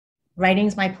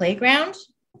writing's my playground.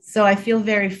 So I feel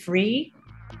very free.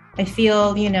 I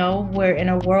feel, we're in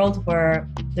a world where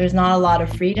there's not a lot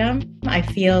of freedom. I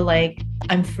feel like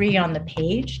I'm free on the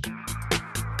page.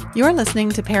 You're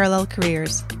listening to Parallel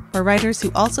Careers, where writers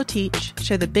who also teach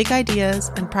share the big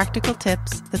ideas and practical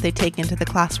tips that they take into the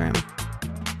classroom.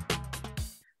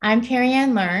 I'm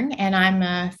Carrianne Leung, and I'm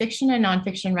a fiction and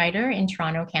nonfiction writer in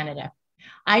Toronto, Canada.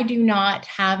 I do not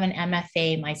have an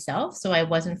MFA myself, so I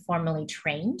wasn't formally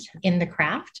trained in the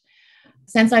craft.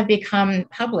 Since I've become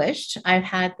published, I've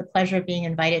had the pleasure of being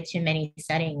invited to many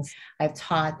settings. I've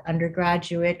taught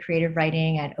undergraduate creative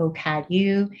writing at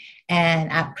OCAD-U,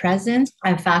 and at present,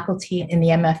 I'm faculty in the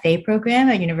MFA program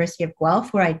at University of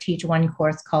Guelph, where I teach one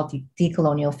course called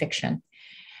Decolonial Fiction.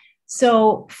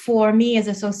 So for me as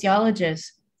a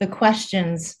sociologist, the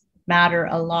questions matter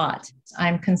a lot.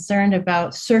 I'm concerned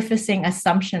about surfacing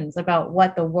assumptions about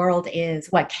what the world is,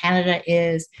 what Canada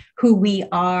is, who we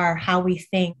are, how we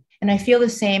think. And I feel the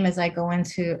same as I go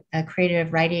into a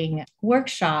creative writing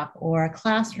workshop or a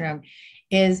classroom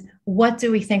is what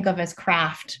do we think of as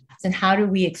craft and how do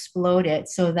we explode it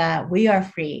so that we are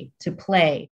free to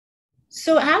play?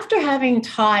 So after having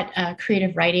taught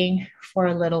creative writing for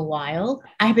a little while,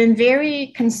 I've been very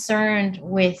concerned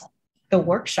with the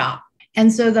workshop.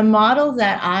 And so the model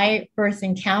that I first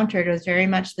encountered was very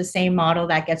much the same model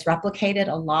that gets replicated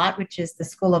a lot, which is the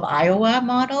School of Iowa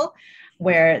model,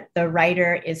 where the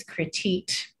writer is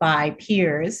critiqued by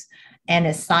peers and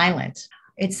is silent.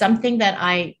 It's something that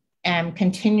I am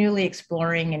continually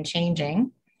exploring and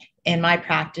changing in my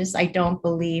practice. I don't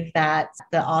believe that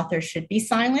the author should be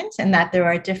silent and that there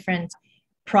are different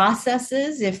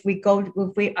processes.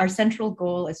 Our central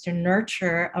goal is to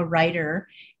nurture a writer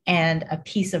and a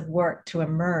piece of work to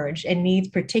emerge, it needs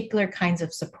particular kinds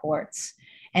of supports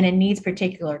and it needs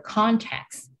particular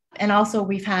context. And also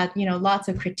we've had, lots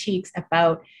of critiques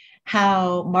about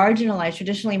how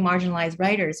traditionally marginalized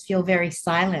writers feel very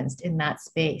silenced in that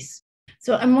space.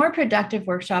 So a more productive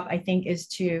workshop, I think,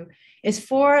 is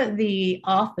for the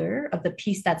author of the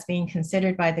piece that's being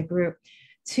considered by the group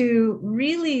to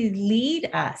really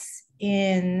lead us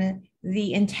in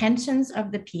the intentions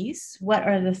of the piece. What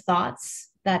are the thoughts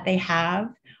that they have?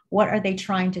 What are they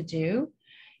trying to do?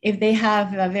 If they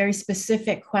have very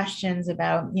specific questions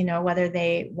about, whether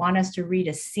they want us to read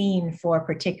a scene for a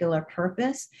particular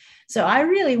purpose. So I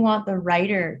really want the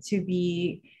writer to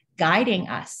be guiding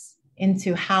us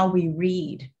into how we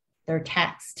read their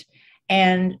text.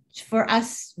 And for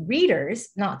us readers,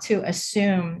 not to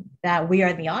assume that we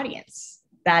are the audience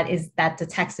that the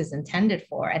text is intended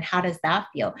for. And how does that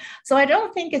feel? So I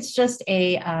don't think it's just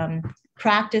a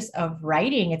practice of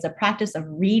writing, it's a practice of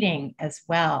reading as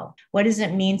well. What does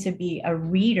it mean to be a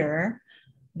reader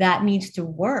that needs to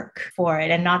work for it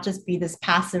and not just be this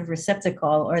passive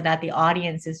receptacle, or that the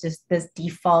audience is just this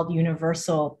default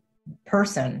universal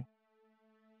person?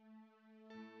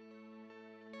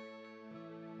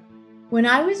 When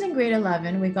I was in grade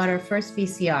 11, we got our first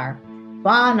VCR.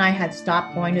 Ba and I had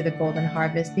stopped going to the Golden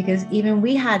Harvest because even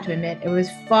we had to admit it was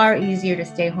far easier to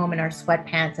stay home in our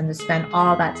sweatpants than to spend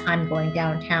all that time going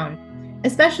downtown,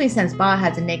 especially since Ba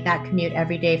had to make that commute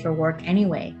every day for work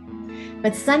anyway.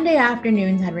 But Sunday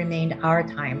afternoons had remained our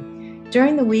time.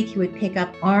 During the week, he would pick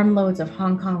up armloads of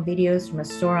Hong Kong videos from a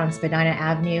store on Spadina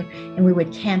Avenue, and we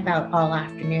would camp out all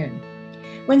afternoon.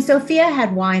 When Sophia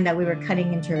had whined that we were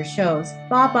cutting into her shows,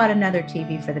 Ba bought another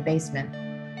TV for the basement.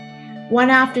 One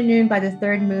afternoon, by the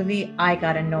third movie, I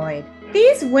got annoyed.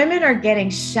 These women are getting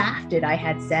shafted, I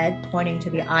had said, pointing to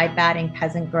the eye-batting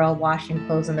peasant girl washing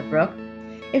clothes in the brook.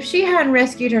 If she hadn't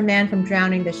rescued her man from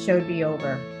drowning, the show'd be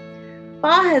over.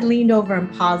 Ba had leaned over and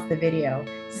paused the video,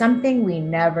 something we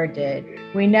never did.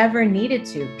 We never needed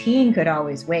to. Peeing could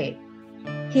always wait.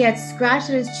 He had scratched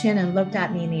at his chin and looked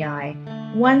at me in the eye.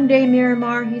 One day,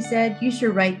 Miramar, he said, you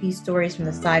should write these stories from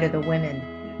the side of the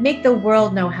women. Make the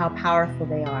world know how powerful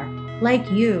they are.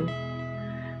 Like you.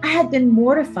 I had been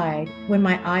mortified when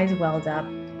my eyes welled up.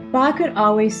 Ba could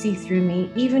always see through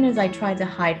me, even as I tried to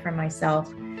hide from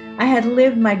myself. I had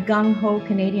lived my gung-ho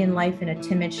Canadian life in a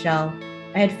timid shell.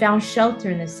 I had found shelter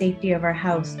in the safety of our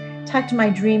house, tucked my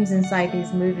dreams inside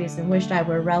these movies and wished I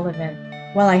were relevant,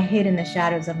 while I hid in the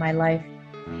shadows of my life.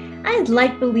 I had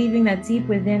liked believing that deep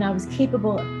within I was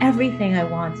capable of everything I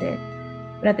wanted.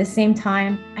 But at the same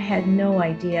time, I had no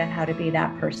idea how to be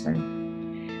that person.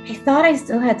 I thought I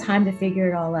still had time to figure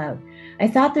it all out. I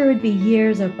thought there would be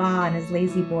years of Ba and his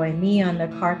lazy boy, me on the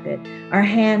carpet, our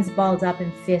hands balled up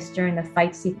in fists during the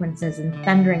fight sequences and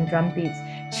thundering drum beats,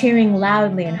 cheering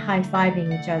loudly and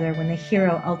high-fiving each other when the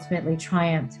hero ultimately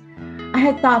triumphed. I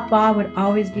had thought Ba would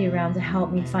always be around to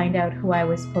help me find out who I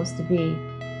was supposed to be.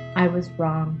 I was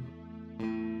wrong.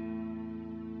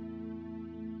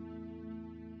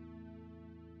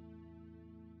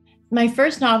 My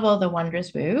first novel, The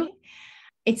Wondrous Woo,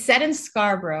 it's set in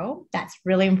Scarborough. That's a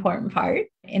really important part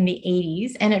in the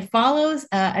 80s. And it follows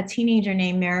a teenager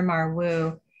named Miramar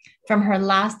Woo from her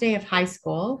last day of high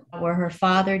school, where her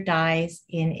father dies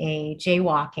in a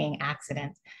jaywalking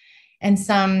accident. And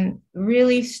some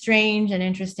really strange and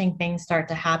interesting things start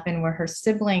to happen where her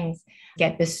siblings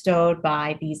get bestowed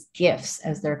by these gifts,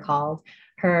 as they're called.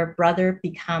 Her brother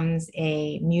becomes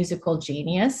a musical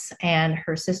genius and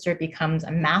her sister becomes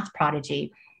a math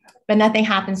prodigy, but nothing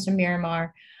happens to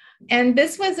Miramar. And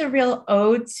this was a real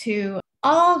ode to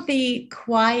all the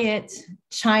quiet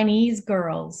Chinese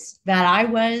girls that I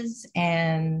was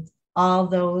and all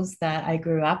those that I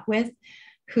grew up with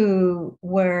who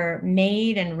were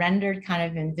made and rendered kind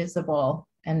of invisible.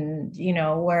 And,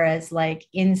 whereas like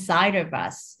inside of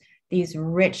us, these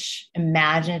rich,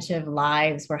 imaginative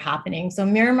lives were happening. So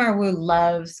Miramar Wu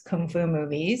loves Kung Fu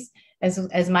movies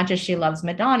as much as she loves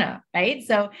Madonna, right?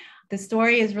 So the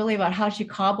story is really about how she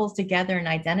cobbles together an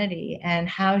identity and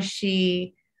how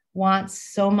she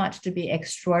wants so much to be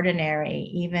extraordinary,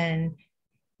 even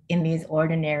in these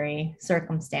ordinary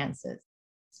circumstances.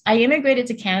 I immigrated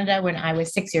to Canada when I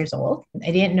was 6 years old.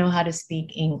 I didn't know how to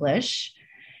speak English.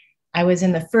 I was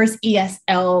in the first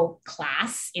ESL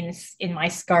class in my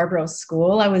Scarborough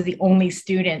school. I was the only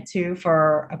student too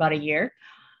for about a year.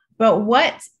 But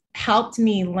what helped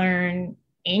me learn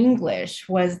English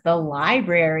was the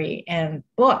library and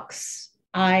books.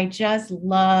 I just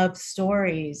love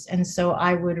stories. And so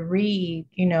I would read,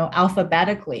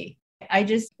 alphabetically. I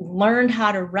just learned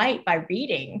how to write by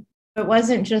reading. It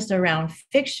wasn't just around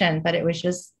fiction, but it was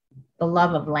just the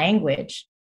love of language.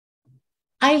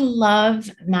 I love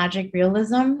magic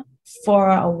realism. For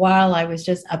a while, I was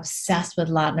just obsessed with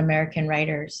Latin American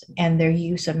writers and their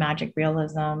use of magic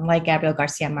realism, like Gabriel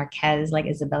Garcia Marquez, like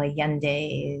Isabel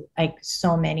Allende, like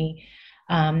so many.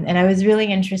 And I was really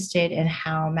interested in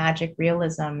how magic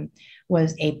realism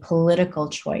was a political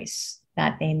choice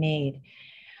that they made.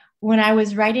 When I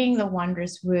was writing The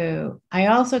Wondrous Woo, I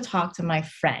also talked to my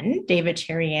friend, David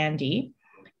Cherry-Andy,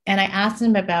 and I asked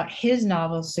him about his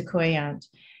novel, Sequoiant,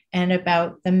 and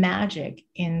about the magic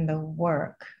in the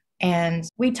work. And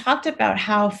we talked about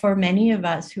how for many of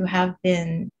us who have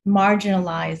been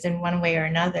marginalized in one way or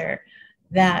another,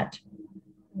 that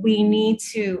we need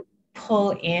to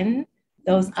pull in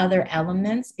those other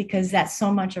elements because that's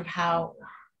so much of how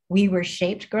we were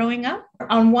shaped growing up.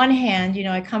 On one hand,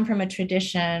 I come from a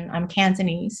tradition, I'm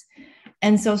Cantonese.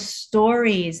 And so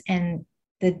stories and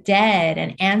the dead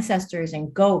and ancestors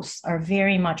and ghosts are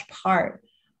very much part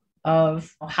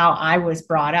of how I was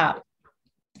brought up.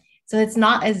 So it's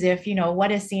not as if,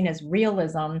 what is seen as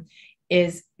realism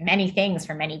is many things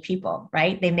for many people,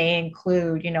 right? They may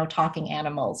include, talking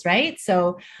animals, right?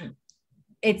 So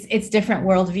it's different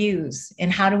worldviews.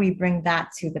 And how do we bring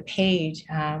that to the page?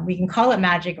 We can call it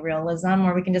magic realism,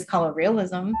 or we can just call it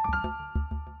realism.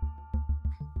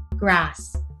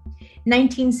 Grass,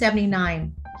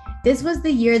 1979. This was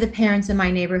the year the parents in my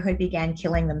neighborhood began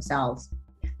killing themselves.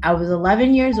 I was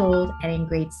 11 years old and in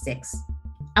grade 6.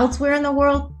 Elsewhere in the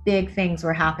world, big things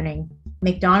were happening.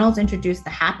 McDonald's introduced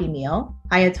the Happy Meal,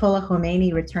 Ayatollah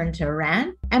Khomeini returned to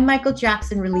Iran, and Michael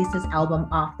Jackson released his album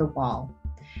Off the Wall.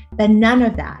 But none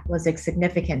of that was as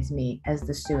significant to me as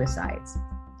the suicides.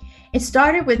 It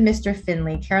started with Mr.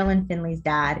 Finley, Carolyn Finley's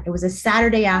dad. It was a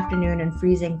Saturday afternoon in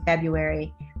freezing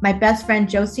February. My best friend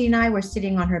Josie and I were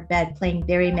sitting on her bed playing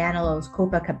Barry Manilow's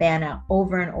Copacabana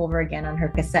over and over again on her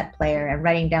cassette player and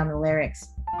writing down the lyrics.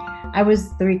 I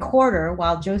was the recorder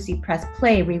while Josie pressed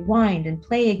play, rewind, and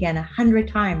play again 100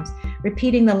 times,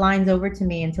 repeating the lines over to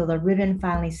me until the ribbon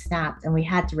finally snapped and we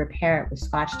had to repair it with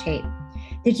Scotch tape.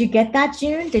 Did you get that,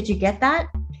 June? Did you get that?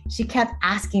 She kept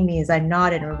asking me as I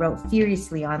nodded and wrote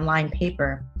furiously on lined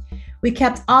paper. We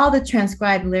kept all the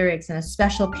transcribed lyrics in a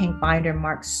special pink binder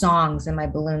marked songs in my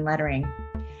balloon lettering.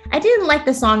 I didn't like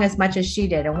the song as much as she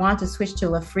did and wanted to switch to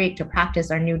La Freak to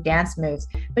practice our new dance moves,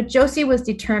 but Josie was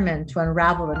determined to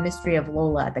unravel the mystery of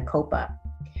Lola at the Copa.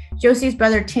 Josie's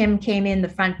brother Tim came in the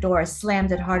front door,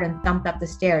 slammed it hard and thumped up the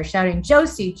stairs, shouting,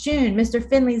 "Josie, June, Mr.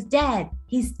 Finley's dead.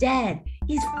 He's dead.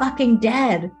 He's fucking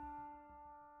dead."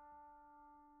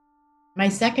 My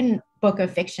second book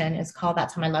of fiction is called That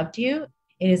Time I Loved You.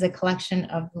 It is a collection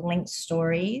of linked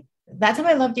stories. That Time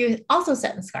I Loved You is also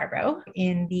set in Scarborough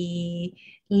in the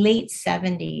late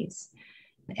 70s.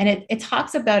 And it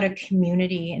talks about a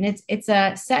community, and it's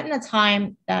set in a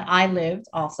time that I lived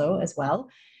also as well,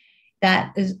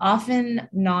 that is often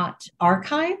not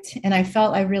archived. And I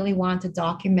felt I really wanted to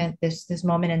document this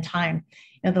moment in time.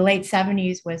 The late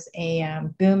 70s was a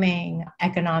booming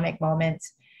economic moment.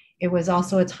 it was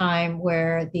also a time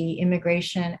where the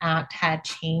Immigration Act had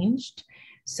changed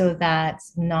so that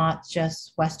not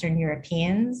just Western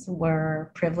Europeans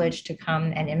were privileged to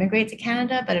come and immigrate to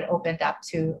Canada, but it opened up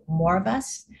to more of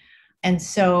us. And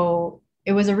so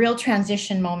it was a real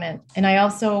transition moment. And I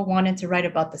also wanted to write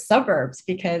about the suburbs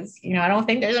because, I don't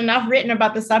think there's enough written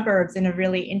about the suburbs in a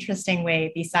really interesting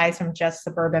way, besides from just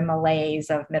suburban malaise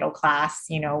of middle class,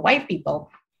 white people.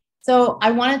 So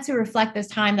I wanted to reflect this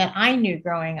time that I knew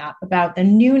growing up about the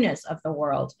newness of the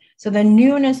world. So the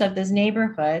newness of this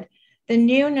neighborhood, the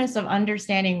newness of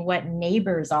understanding what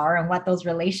neighbors are and what those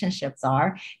relationships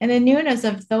are, and the newness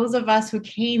of those of us who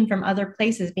came from other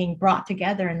places being brought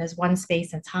together in this one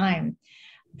space and time.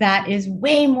 That is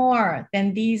way more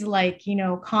than these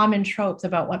common tropes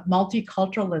about what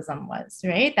multiculturalism was,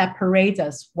 right? That parades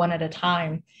us one at a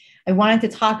time. I wanted to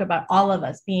talk about all of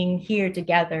us being here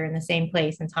together in the same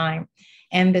place and time.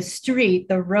 And the street,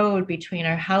 the road between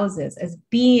our houses as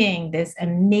being this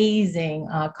amazing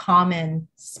common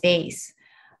space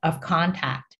of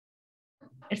contact.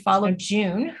 It followed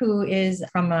June, who is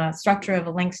from a structure of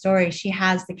a linked story. She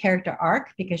has the character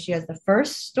arc because she has the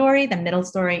first story, the middle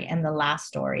story, and the last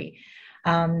story.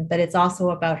 But it's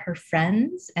also about her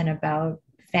friends and about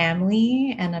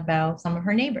family and about some of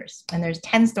her neighbors. And there's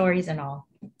 10 stories in all.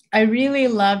 I really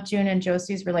love June and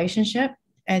Josie's relationship.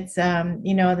 It's,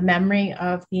 the memory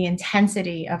of the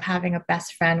intensity of having a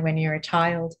best friend when you're a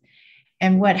child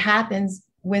and what happens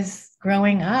with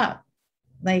growing up.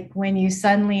 Like when you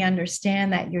suddenly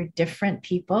understand that you're different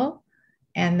people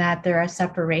and that there are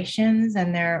separations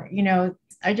and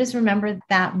I just remember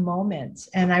that moment.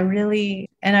 And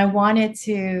I wanted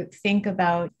to think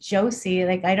about Josie.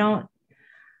 Like, I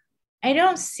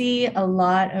don't see a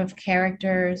lot of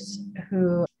characters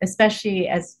who, especially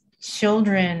as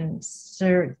children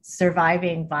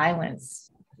surviving violence,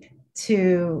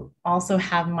 to also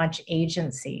have much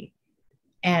agency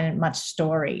and much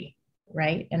story.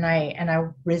 Right. And I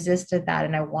resisted that.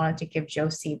 And I wanted to give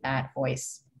Josie that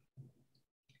voice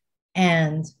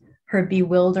and her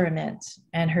bewilderment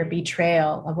and her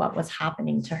betrayal of what was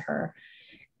happening to her.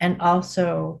 And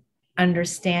also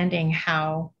understanding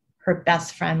how her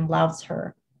best friend loves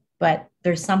her, but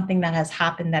there's something that has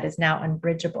happened that is now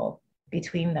unbridgeable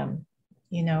between them,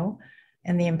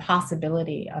 and the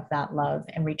impossibility of that love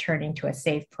and returning to a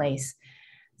safe place.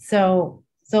 So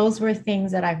those were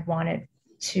things that I wanted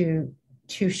to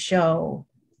show,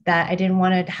 that I didn't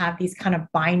want to have these kind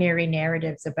of binary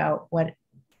narratives about what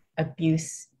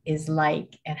abuse is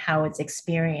like and how it's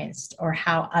experienced or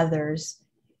how others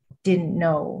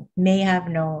may have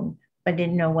known, but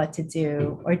didn't know what to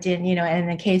do or didn't, and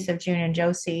in the case of June and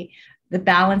Josie, the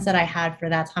balance that I had for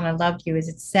That Time I Loved You is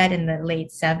it's set in the late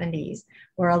 70s,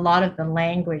 where a lot of the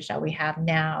language that we have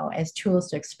now as tools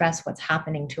to express what's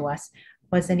happening to us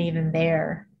wasn't even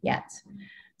there yet.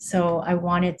 So I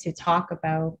wanted to talk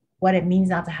about what it means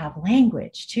not to have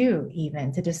language too,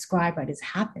 even to describe what is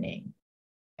happening.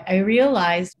 I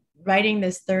realized writing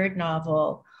this third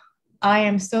novel, I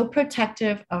am so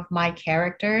protective of my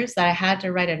characters that I had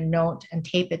to write a note and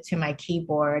tape it to my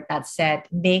keyboard that said,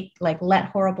 let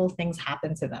horrible things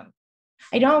happen to them.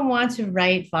 I don't want to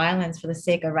write violence for the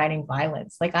sake of writing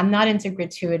violence. Like, I'm not into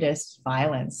gratuitous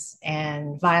violence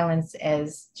and violence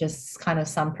as just kind of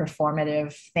some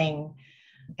performative thing.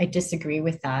 I disagree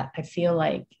with that. I feel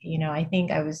like, I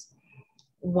think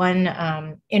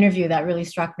one interview that really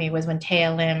struck me was when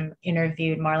Taya Lim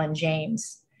interviewed Marlon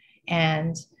James,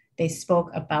 and they spoke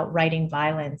about writing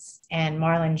violence. And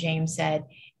Marlon James said,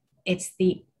 it's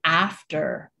the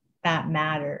after that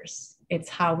matters. It's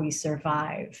how we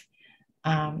survive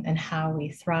and how we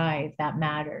thrive that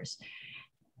matters.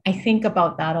 I think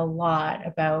about that a lot,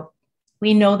 about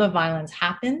we know the violence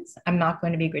happens. I'm not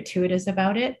going to be gratuitous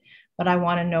about it, but I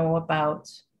want to know about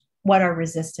what our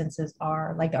resistances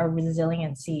are, like our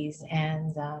resiliencies.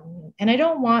 And I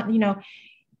don't want,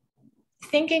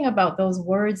 thinking about those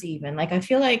words even, like I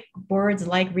feel like words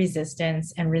like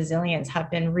resistance and resilience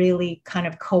have been really kind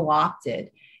of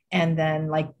co-opted and then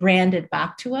like branded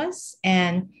back to us.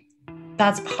 And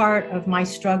that's part of my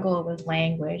struggle with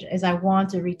language, is I want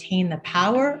to retain the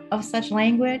power of such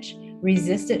language,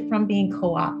 resist it from being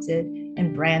co-opted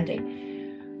and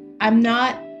branding. I'm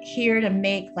not here to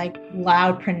make like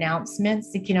loud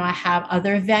pronouncements. Like, I have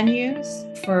other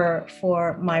venues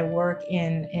for my work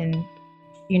in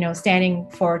standing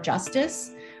for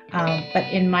justice. But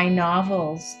in my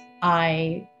novels,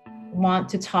 I want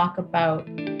to talk about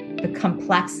the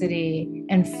complexity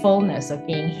and fullness of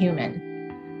being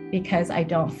human, because I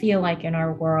don't feel like in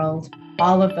our world,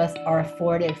 all of us are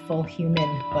afforded full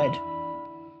humanhood.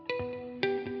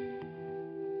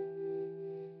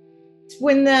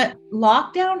 When the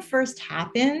lockdown first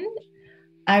happened,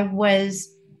 I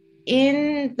was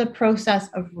in the process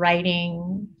of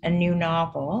writing a new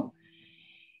novel.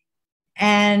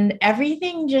 And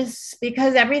everything just,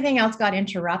 because everything else got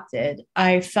interrupted,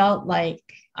 I felt like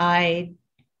I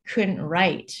couldn't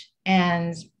write.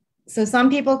 And so some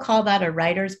people call that a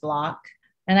writer's block.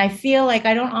 And I feel like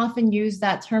I don't often use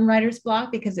that term writer's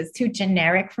block because it's too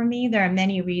generic for me. There are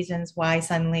many reasons why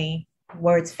suddenly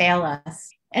words fail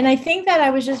us. And I think that I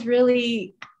was just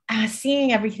really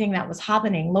seeing everything that was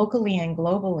happening locally and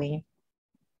globally.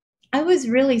 I was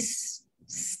really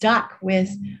stuck with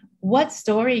what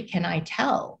story can I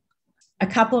tell? A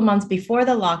couple of months before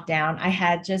the lockdown, I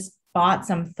had just bought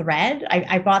some thread.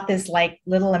 I bought this like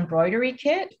little embroidery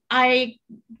kit. I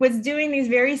was doing these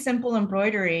very simple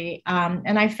embroidery,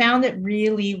 and I found it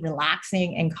really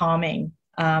relaxing and calming.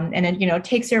 And it,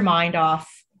 takes your mind off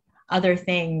other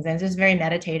things and it's just very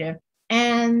meditative.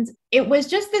 And it was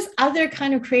just this other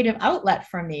kind of creative outlet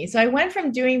for me. So I went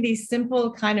from doing these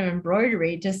simple kind of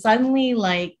embroidery to suddenly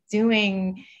like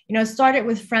doing, started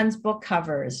with friends' book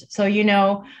covers. So,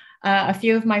 a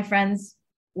few of my friends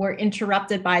were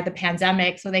interrupted by the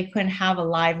pandemic, so they couldn't have a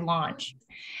live launch.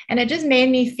 And it just made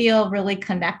me feel really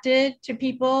connected to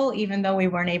people, even though we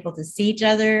weren't able to see each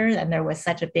other and there was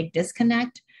such a big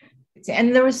disconnect.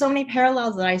 And there were so many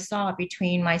parallels that I saw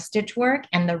between my stitch work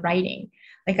and the writing.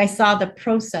 Like I saw the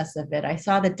process of it. I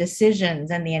saw the decisions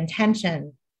and the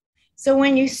intention. So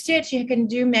when you stitch, you can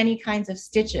do many kinds of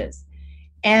stitches.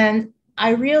 And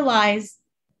I realized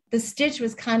the stitch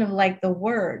was kind of like the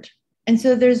word. And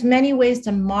so there's many ways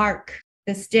to mark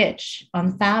the stitch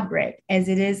on fabric as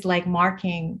it is like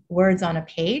marking words on a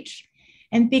page.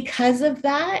 And because of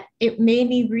that, it made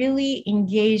me really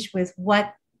engage with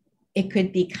what it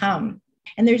could become.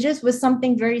 And there just was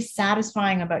something very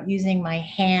satisfying about using my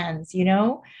hands,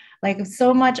 like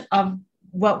so much of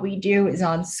what we do is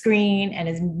on screen and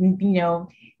is,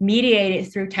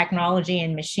 mediated through technology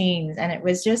and machines. And it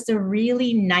was just a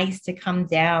really nice to come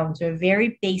down to a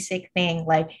very basic thing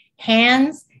like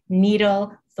hands,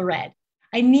 needle, thread.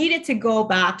 I needed to go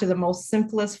back to the most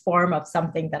simplest form of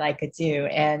something that I could do.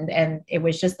 And it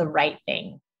was just the right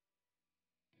thing.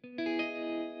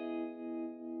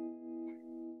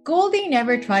 Goldie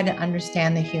never tried to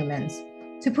understand the humans.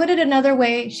 To put it another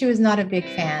way, she was not a big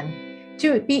fan.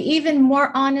 To be even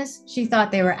more honest, she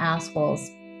thought they were assholes.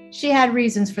 She had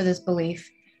reasons for this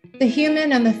belief. The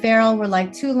human and the feral were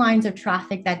like two lines of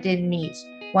traffic that didn't meet.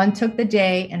 One took the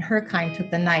day and her kind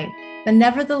took the night. But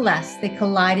nevertheless, they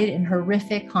collided in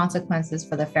horrific consequences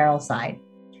for the feral side.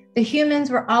 The humans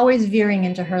were always veering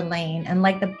into her lane, and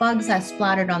like the bugs that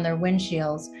splattered on their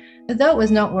windshields, though it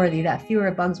was noteworthy that fewer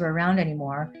bugs were around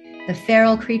anymore, the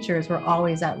feral creatures were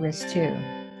always at risk too.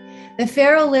 The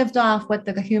feral lived off what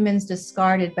the humans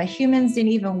discarded, but humans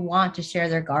didn't even want to share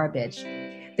their garbage.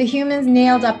 The humans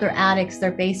nailed up their attics,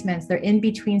 their basements, their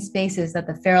in-between spaces that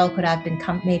the feral could have been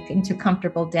made into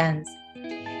comfortable dens.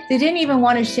 They didn't even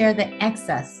want to share the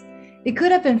excess. It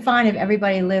could have been fine if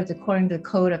everybody lived according to the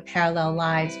code of parallel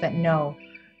lives, but no.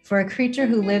 For a creature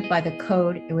who lived by the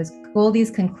code, it was Goldie's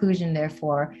conclusion,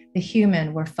 therefore, the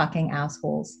human were fucking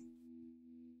assholes.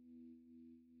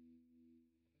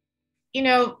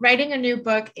 Writing a new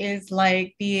book is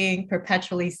like being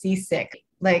perpetually seasick.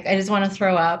 Like, I just want to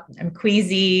throw up. I'm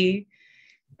queasy,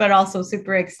 but also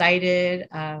super excited.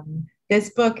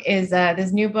 This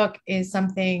new book is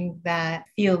something that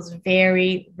feels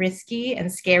very risky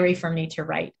and scary for me to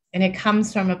write. And it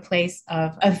comes from a place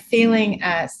of feeling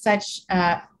such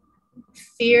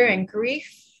fear and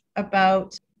grief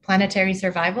about planetary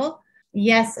survival.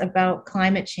 Yes, about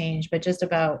climate change, but just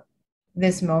about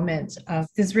this moment of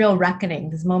this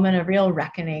moment of real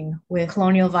reckoning with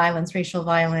colonial violence, racial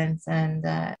violence, and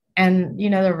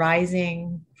the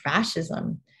rising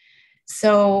fascism.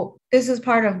 So this is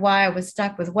part of why I was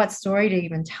stuck with what story to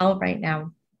even tell right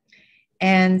now.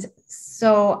 And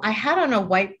so I had on a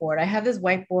whiteboard, I have this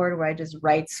whiteboard where I just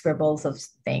write scribbles of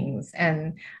things.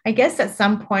 And I guess at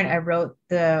some point I wrote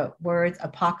the words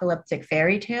apocalyptic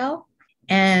fairy tale.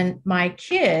 And my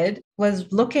kid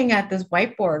was looking at this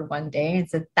whiteboard one day and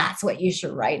said, that's what you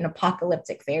should write, an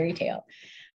apocalyptic fairy tale.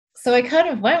 So I kind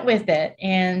of went with it.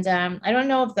 And I don't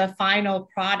know if the final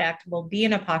product will be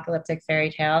an apocalyptic fairy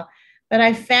tale, but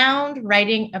I found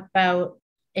writing about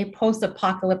a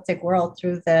post-apocalyptic world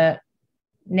through the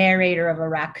narrator of a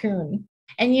raccoon.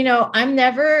 And, I'm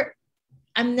never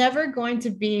going to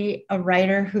be a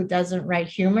writer who doesn't write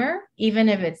humor, even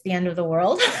if it's the end of the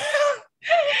world.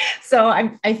 So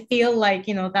I feel like,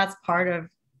 that's part of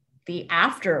the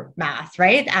aftermath,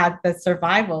 right? The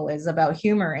survival is about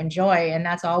humor and joy. And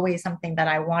that's always something that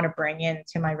I want to bring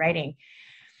into my writing.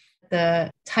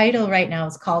 The title right now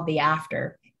is called The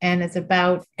After, and it's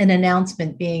about an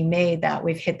announcement being made that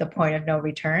we've hit the point of no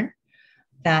return,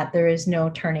 that there is no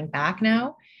turning back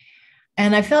now.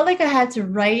 And I felt like I had to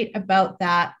write about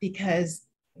that because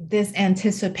this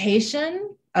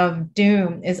anticipation of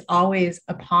doom is always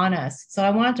upon us. So I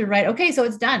wanted to write, okay, so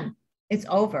it's done. It's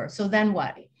over. So then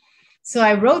what? So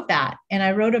I wrote that, and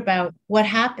I wrote about what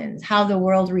happens, how the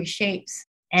world reshapes.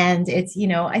 And it's,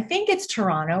 I think it's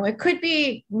Toronto. It could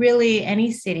be really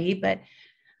any city, but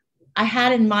I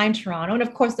had in mind Toronto, and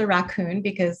of course the raccoon,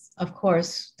 because of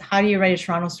course, how do you write a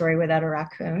Toronto story without a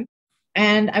raccoon?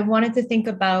 And I wanted to think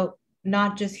about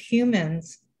not just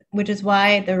humans, which is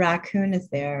why the raccoon is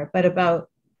there, but about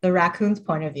the raccoon's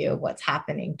point of view of what's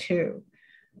happening too.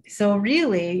 So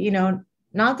really,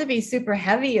 not to be super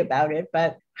heavy about it,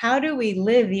 but how do we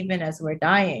live even as we're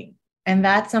dying? And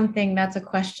that's a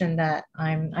question that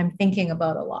I'm thinking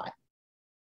about a lot.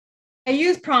 I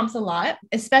use prompts a lot,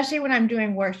 especially when I'm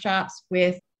doing workshops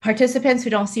with participants who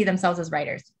don't see themselves as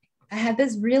writers. I had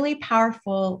this really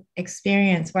powerful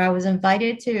experience where I was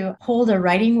invited to hold a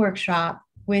writing workshop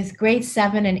with grade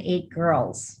 7 and 8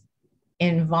 girls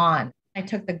in Vaughan. I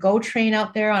took the GO train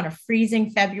out there on a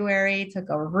freezing February, took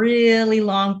a really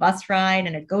long bus ride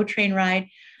and a GO train ride.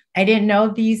 I didn't know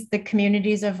the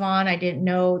communities of Vaughan. I didn't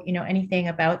know, anything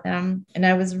about them. And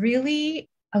I was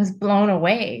blown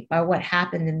away by what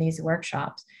happened in these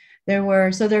workshops.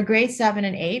 They're grade 7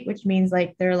 and 8, which means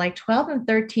they're 12 and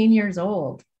 13 years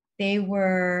old. They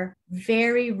were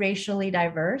very racially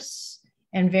diverse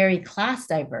and very class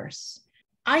diverse.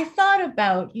 I thought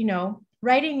about,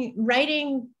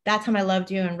 writing That Time I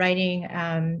Loved You and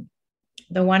writing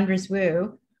The Wondrous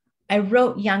Woo. I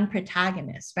wrote young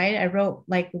protagonists, right? I wrote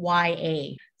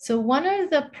YA. So one of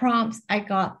the prompts I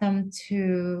got them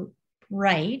to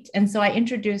write, and so I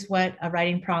introduced what a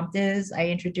writing prompt is. I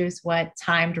introduced what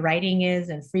timed writing is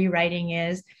and free writing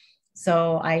is.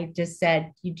 So I just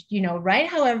said, write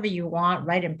however you want,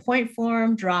 write in point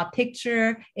form, draw a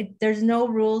picture. There's no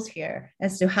rules here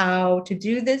as to how to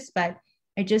do this, but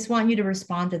I just want you to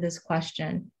respond to this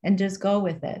question and just go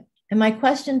with it. And my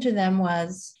question to them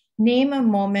was, name a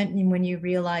moment when you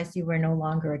realized you were no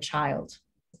longer a child.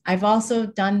 I've also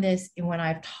done this when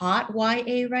I've taught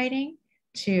YA writing,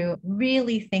 to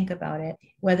really think about it,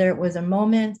 whether it was a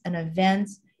moment, an event,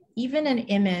 even an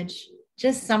image,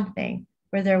 just something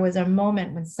where there was a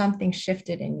moment when something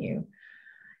shifted in you.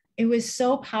 It was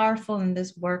so powerful in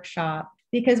this workshop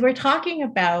because we're talking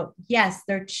about, yes,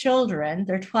 they're children,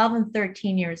 they're 12 and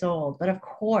 13 years old, but of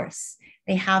course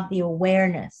they have the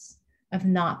awareness of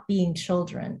not being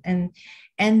children.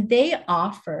 And they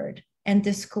offered and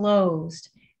disclosed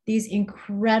these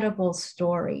incredible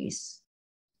stories.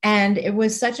 And it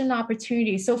was such an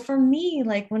opportunity. So for me,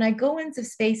 when I go into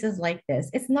spaces like this,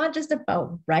 it's not just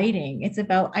about writing. It's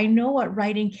about, I know what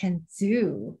writing can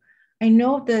do. I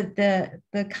know the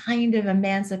kind of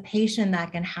emancipation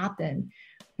that can happen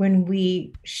when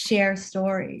we share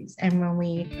stories and when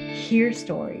we hear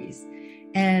stories,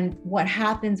 and what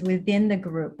happens within the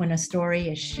group when a story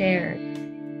is shared.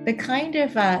 The kind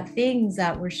of things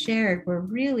that were shared were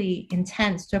really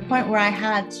intense, to a point where I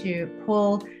had to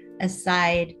pull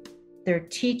aside their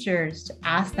teachers to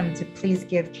ask them to please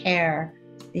give care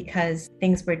because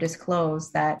things were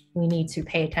disclosed that we need to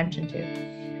pay attention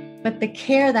to. But the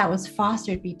care that was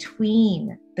fostered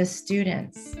between the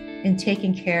students in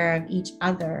taking care of each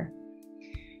other.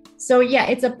 So yeah,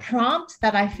 it's a prompt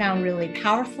that I found really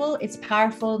powerful. It's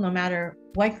powerful no matter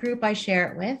what group I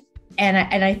share it with. And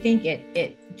I think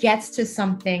it gets to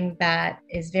something that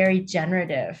is very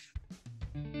generative.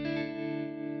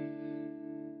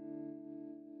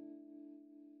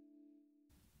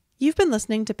 You've been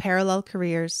listening to Parallel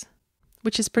Careers,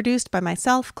 which is produced by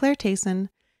myself, Claire Tayson,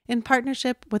 in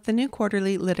partnership with the New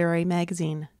Quarterly Literary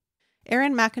Magazine.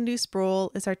 Erin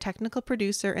McIndoe-Sproul is our technical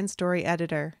producer and story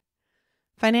editor.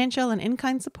 Financial and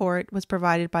in-kind support was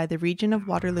provided by the Region of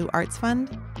Waterloo Arts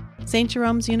Fund, St.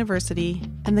 Jerome's University,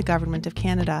 and the Government of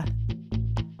Canada.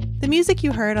 The music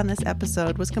you heard on this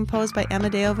episode was composed by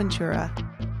Amadeo Ventura.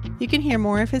 You can hear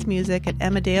more of his music at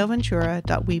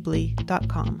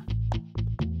amadeoventura.weebly.com.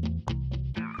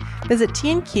 Visit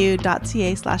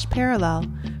tnq.ca/parallel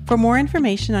for more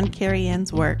information on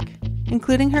Carrianne's work,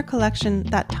 including her collection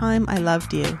That Time I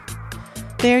Loved You.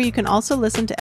 There you can also listen to